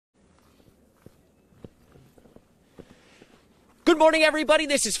Good morning, everybody.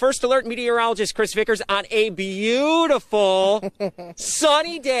 This is First Alert Meteorologist Chris Vickers on a beautiful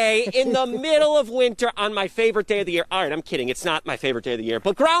sunny day in the middle of winter on my favorite day of the year. All right, I'm kidding. It's not my favorite day of the year,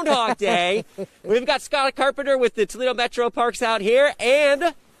 but Groundhog Day. We've got Scott Carpenter with the Toledo Metroparks out here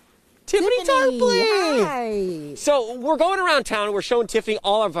and Tiffany Tarpley. Hi. So we're going around town and we're showing Tiffany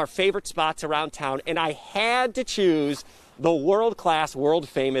all of our favorite spots around town, and I had to choose the world-class,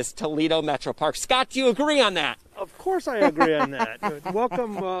 world-famous Toledo Metroparks. Scott, do you agree on that? Of course I agree on that.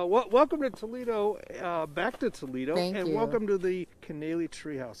 Welcome to Toledo, back to Toledo, Thank you. welcome to the Cannaley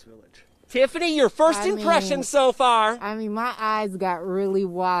Treehouse Village. Tiffany, your first impression so far. I mean, my eyes got really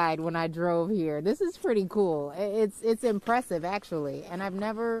wide when I drove here. This is pretty cool. It's impressive, actually, and I've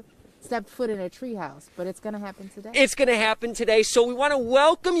never stepped foot in a treehouse, but it's going to happen today. It's going to happen today, so we want to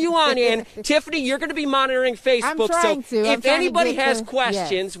welcome you on in. Tiffany, you're going to be monitoring Facebook. I'm trying to. If anybody has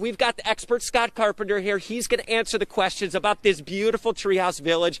questions, we've got the expert Scott Carpenter here. He's going to answer the questions about this beautiful treehouse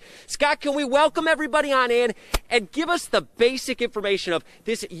village. Scott, can we welcome everybody on in and give us the basic information of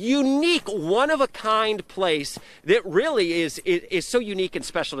this unique, one-of-a-kind place that really is so unique and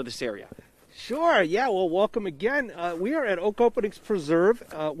special to this area? Sure, yeah, well, welcome again. We are at Oak Openings Preserve,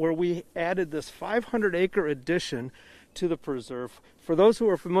 where we added this 500-acre addition to the preserve. For those who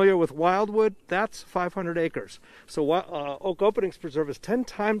are familiar with Wildwood, that's 500 acres. So Oak Openings Preserve is 10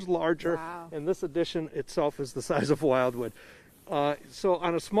 times larger, Wow. and this addition itself is the size of Wildwood. So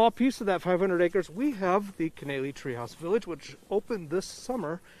on a small piece of that 500 acres, we have the Cannaley Treehouse Village, which opened this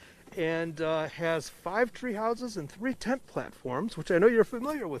summer, and has 5 tree houses and 3 tent platforms, which I know you're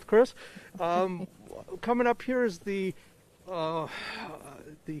familiar with, Chris. Coming up here is the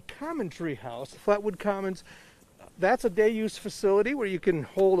common tree house, Flatwood Commons. That's a day-use facility where you can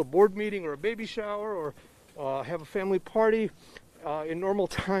hold a board meeting or a baby shower or have a family party in normal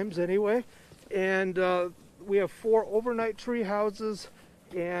times anyway. And we have 4 overnight tree houses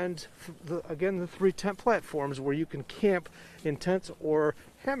and again the 3 tent platforms where you can camp in tents or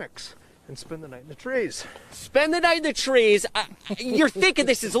hammocks and spend the night in the trees. Spend the night in the trees. You're thinking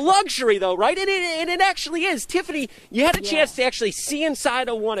this is luxury, though, right? And it actually is. Tiffany, you had a chance to actually see inside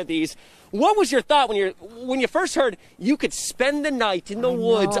of one of these. What was your thought when you first heard you could spend the night in the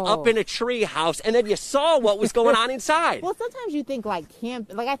woods up in a tree house, and then you saw what was going on inside? Well, sometimes you think like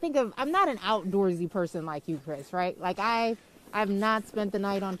camp. Like I'm not an outdoorsy person like you, Chris, right? Like I've not spent the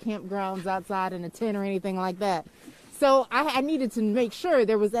night on campgrounds outside in a tent or anything like that. So I needed to make sure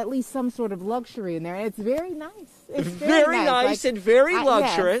there was at least some sort of luxury in there. And it's very nice. It's very nice and very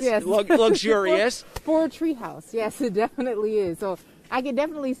luxurious. Yes. Luxurious. For a treehouse, yes, it definitely is. So I can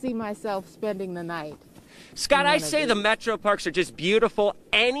definitely see myself spending the night. Scott, I say the Metroparks are just beautiful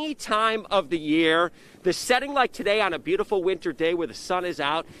any time of the year. The setting like today on a beautiful winter day where the sun is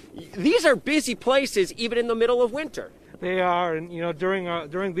out, these are busy places even in the middle of winter. They are, and you know,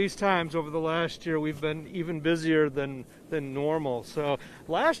 during these times over the last year, we've been even busier than normal. So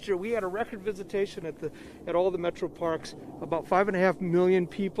last year we had a record visitation at all the Metroparks, about 5.5 million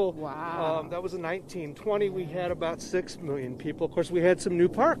people. Wow. That was in 1920. We had about 6 million people. Of course, we had some new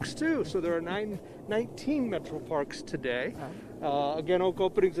parks too. So there are 19 Metroparks today. Again, Oak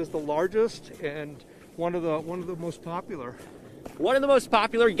Openings is the largest and one of the most popular. One of the most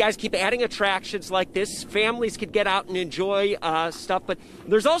popular. You guys keep adding attractions like this. Families could get out and enjoy stuff, but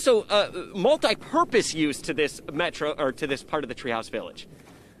there's also multi-purpose use to this to this part of the Treehouse Village.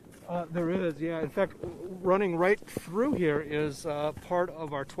 There is, yeah. In fact, running right through here is part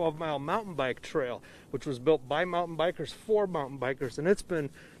of our 12-mile mountain bike trail, which was built by mountain bikers for mountain bikers, and it's been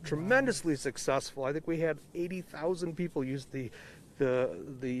tremendously successful. I think we had 80,000 people use the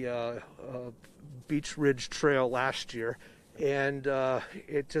Beach Ridge Trail last year. And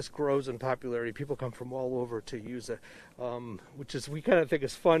it just grows in popularity. People come from all over to use it, which is, we kind of think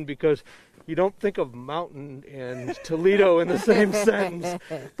is fun because you don't think of mountain and Toledo in the same sentence.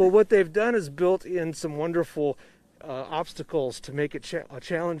 But what they've done is built in some wonderful obstacles to make it a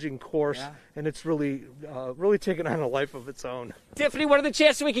challenging course, and it's really taken on a life of its own. Tiffany, what are the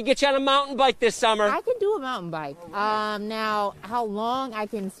chances we can get you on a mountain bike this summer? I can do a mountain bike. Now, how long I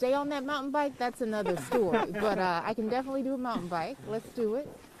can stay on that mountain bike, that's another story. But I can definitely do a mountain bike. Let's do it.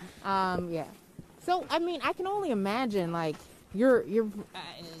 Yeah. So, I mean, I can only imagine, like, you're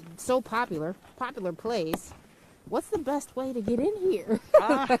so popular place. What's the best way to get in here?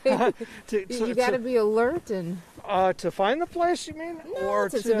 You got to be alert and... to find the place, you mean? No, or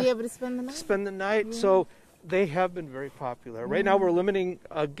to be able to spend the night. Spend the night. Yeah. So they have been very popular. Right now we're limiting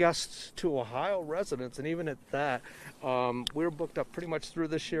guests to Ohio residents, and even at that, we're booked up pretty much through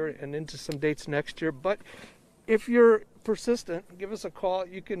this year and into some dates next year. But if you're persistent, give us a call.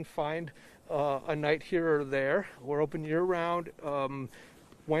 You can find a night here or there. We're open year-round,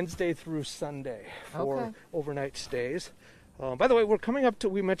 Wednesday through Sunday for overnight stays. By the way, we're coming up to,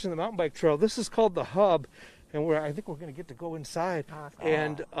 we mentioned the mountain bike trail. This is called the Hub, and I think we're going to get to go inside. Awesome.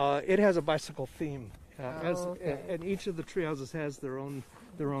 And it has a bicycle theme. And each of the tree houses has their own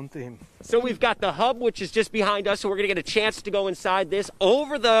theme. So we've got the Hub, which is just behind us, so we're going to get a chance to go inside this.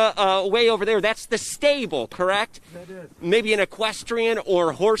 Over the way over there, that's the stable, correct? That is. Maybe an equestrian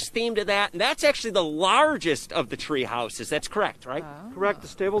or horse theme to that. And that's actually the largest of the tree houses. That's correct, right? Correct. The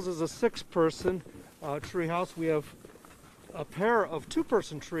stables is a 6-person tree house. We have a pair of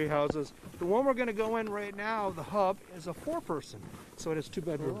 2-person tree houses. The one we're going to go in right now, the Hub, is a 4-person. So it has 2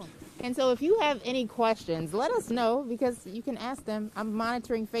 bedrooms. And so if you have any questions, let us know, because you can ask them. I'm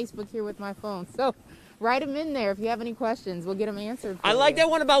monitoring Facebook here with my phone. So write them in there if you have any questions. We'll get them answered for I like you. that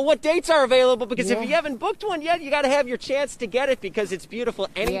one about what dates are available, because if Yeah. you haven't booked one yet, you got to have your chance to get it, because it's beautiful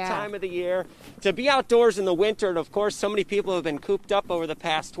any time of the year. To be outdoors in the winter, and of course, so many people have been cooped up over the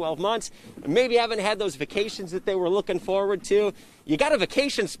past 12 months, and maybe haven't had those vacations that they were looking forward to. You got a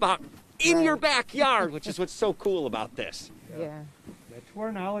vacation spot in your backyard, which is what's so cool about this. Yeah. To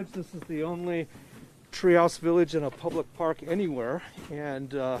our knowledge, this is the only treehouse village in a public park anywhere,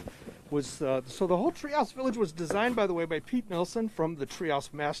 and so the whole treehouse village was designed, by the way, by Pete Nelson from the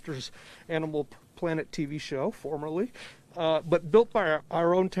Treehouse Masters Animal Planet TV show, formerly, but built by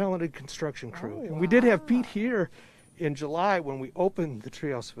our own talented construction crew. And we did have Pete here in July when we opened the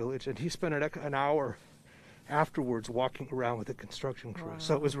treehouse village, and he spent an hour afterwards walking around with the construction crew.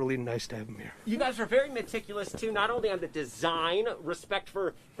 So it was really nice to have him here. You guys are very meticulous too, not only on the design, respect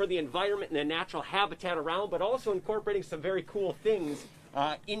for the environment and the natural habitat around, but also incorporating some very cool things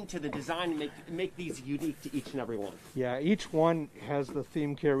into the design and make these unique to each and every one. Yeah, each one has the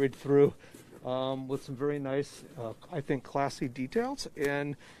theme carried through with some very nice, I think, classy details.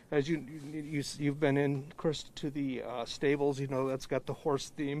 And as you've been in, Chris, to the stables, you know that's got the horse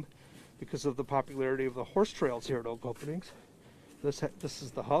theme, because of the popularity of the horse trails here at Oak Openings. This is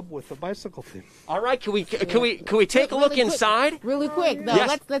the Hub with the bicycle theme. All right, can we take a look inside? Really quick, though.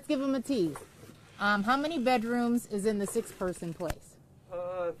 Yes. Let's give them a tease. How many bedrooms is in the 6-person place?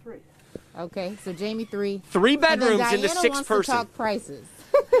 3. Okay, so Jamie 3. 3 And then bedrooms in the Diana wants to 6-person. talk prices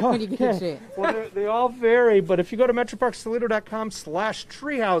when you get a chance. Well, they all vary, but if you go to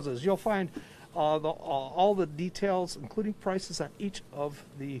metroparkstoledo.com/treehouses, you'll find all the details, including prices on each of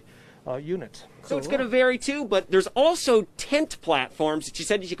the units. So it's going to vary too, but there's also tent platforms that you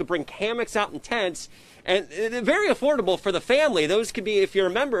said that you could bring hammocks out and tents, and they're very affordable for the family. Those could be, if you're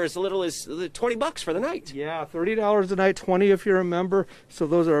a member, as little as $20 for the night. Yeah, $30 a night, $20 if you're a member. So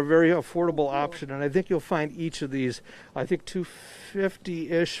those are a very affordable option, and I think you'll find each of these. I think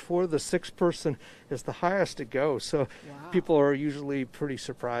 $250-ish for the 6-person is the highest to go. So people are usually pretty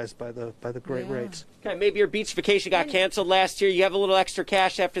surprised by the great rates. Okay, maybe your beach vacation got canceled last year. You have a little extra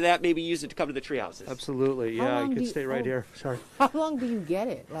cash after that. Maybe use it to come to the tree houses. Absolutely, yeah. You can stay right here. Sorry. How long do you get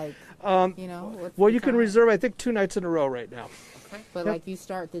it? Like, you know? Well, you can reserve, I think, 2 nights in a row right now. But like you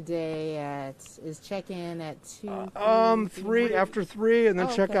start the day is check-in at 2? 3 after 3, and then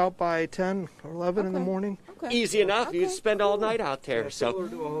check out by 10 or 11 in the morning. Okay. Easy enough. You spend all night out there. Similar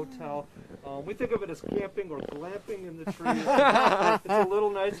to a hotel. We think of it as camping or glamping in the trees. It's a little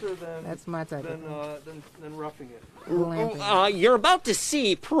nicer than That's my type of than roughing it. glamping. You're about to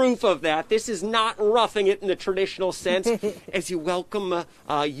see proof of that. This is not roughing it in the traditional sense. As you welcome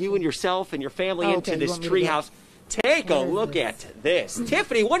you and yourself and your family into this treehouse. Take a look at this.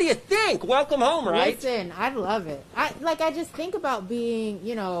 Tiffany, what do you think? Welcome home, right? Listen, I love it. I just think about being,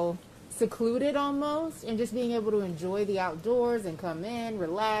 secluded almost, and just being able to enjoy the outdoors and come in,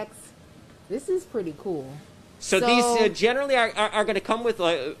 relax. This is pretty cool. So these generally are going to come with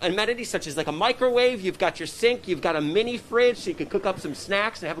amenities such as like a microwave. You've got your sink. You've got a mini fridge, so you can cook up some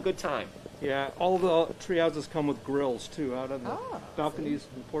snacks and have a good time. Yeah, all the tree houses come with grills too, out on the balconies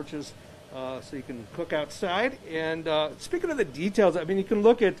and porches, so you can cook outside. And speaking of the details, I mean, you can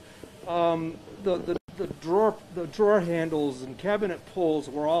look at the drawer handles and cabinet pulls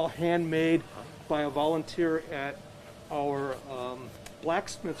were all handmade by a volunteer at our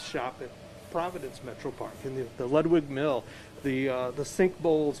blacksmith shop at Providence Metropark in the Ludwig Mill. The sink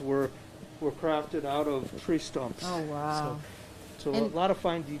bowls were crafted out of tree stumps. Oh, wow. So a lot of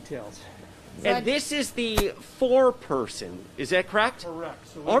fine details. And this is the 4-person. Is that correct? Correct.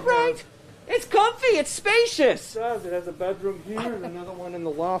 So All right. It's comfy. It's spacious. It does. It has a bedroom here and another one in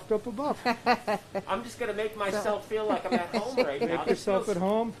the loft up above. I'm just going to make myself feel like I'm at home right now. Make yourself at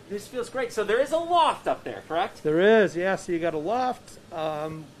home. This feels great. So there is a loft up there, correct? There is, yeah. So you got a loft.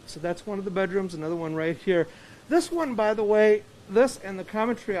 So that's one of the bedrooms. Another one right here. This one, by the way, this and the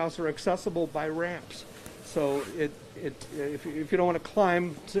common treehouse are accessible by ramps. So if you don't want to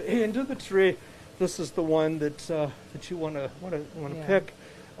climb into the tree, this is the one that you want to Yeah. pick.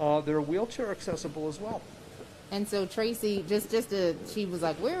 They're wheelchair accessible as well. And so Tracy, she was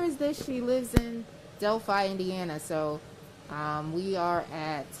like, where is this? She lives in Delphi, Indiana. So we are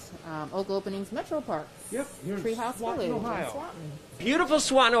at Oak Openings Metroparks. Yep, here in Treehouse Swanton, Village, Ohio. in Swanton. Beautiful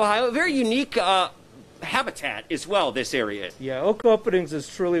Swanton, Ohio. A very unique habitat as well, this area. Yeah, Oak Openings is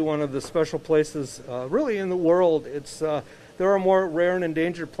truly one of the special places really in the world. It's there are more rare and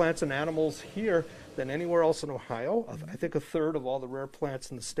endangered plants and animals here than anywhere else in Ohio. I think a third of all the rare plants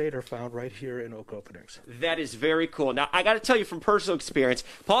in the state are found right here in Oak Openings. That is very cool. Now, I got to tell you from personal experience,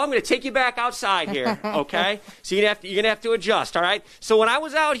 Paul, I'm going to take you back outside here, okay? So you're going to have to adjust, all right? So when I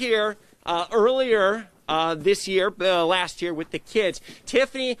was out here earlier this year, last year with the kids,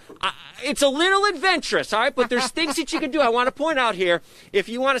 Tiffany, it's a little adventurous, all right? But there's things that you can do. I want to point out here, if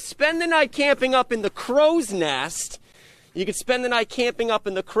you want to spend the night camping up in the crow's nest, you can spend the night camping up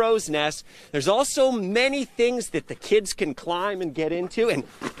in the crow's nest. There's also many things that the kids can climb and get into. And,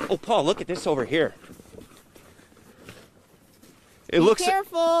 oh, Paul, look at this over here. It looks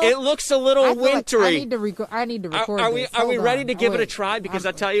careful. It looks a little wintry. Like I need to record this. Are we Hold ready on. to give it a Wait. try? Because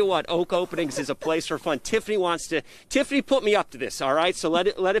I'll tell you what, Oak Openings is a place for fun. Tiffany put me up to this, all right? So let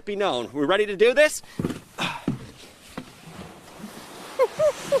it be known. We're ready to do this?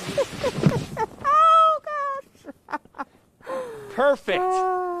 Oh, gosh. Perfect.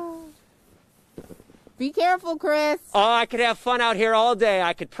 Be careful, Chris. Oh, I could have fun out here all day.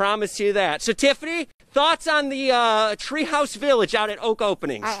 I could promise you that. So, Tiffany, thoughts on the Treehouse Village out at Oak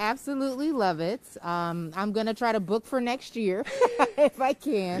Openings? I absolutely love it. I'm going to try to book for next year if I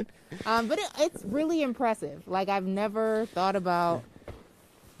can. But it's really impressive. Like, I've never thought about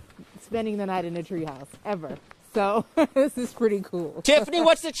spending the night in a treehouse, ever. So, this is pretty cool. Tiffany,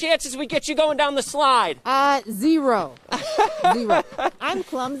 what's the chances we get you going down the slide? 0. 0. I'm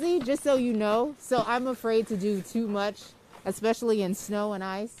clumsy, just so you know. So, I'm afraid to do too much, especially in snow and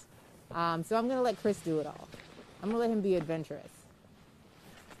ice. So I'm going to let Chris do it all. I'm going to let him be adventurous.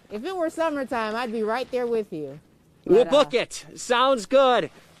 If it were summertime, I'd be right there with you. We'll But, book it. Sounds good.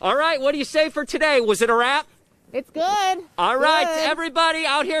 All right, what do you say for today? Was it a wrap? It's good. All right, Good. everybody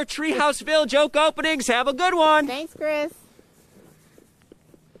out here at Treehouse Village, Oak Openings, have a good one. Thanks, Chris.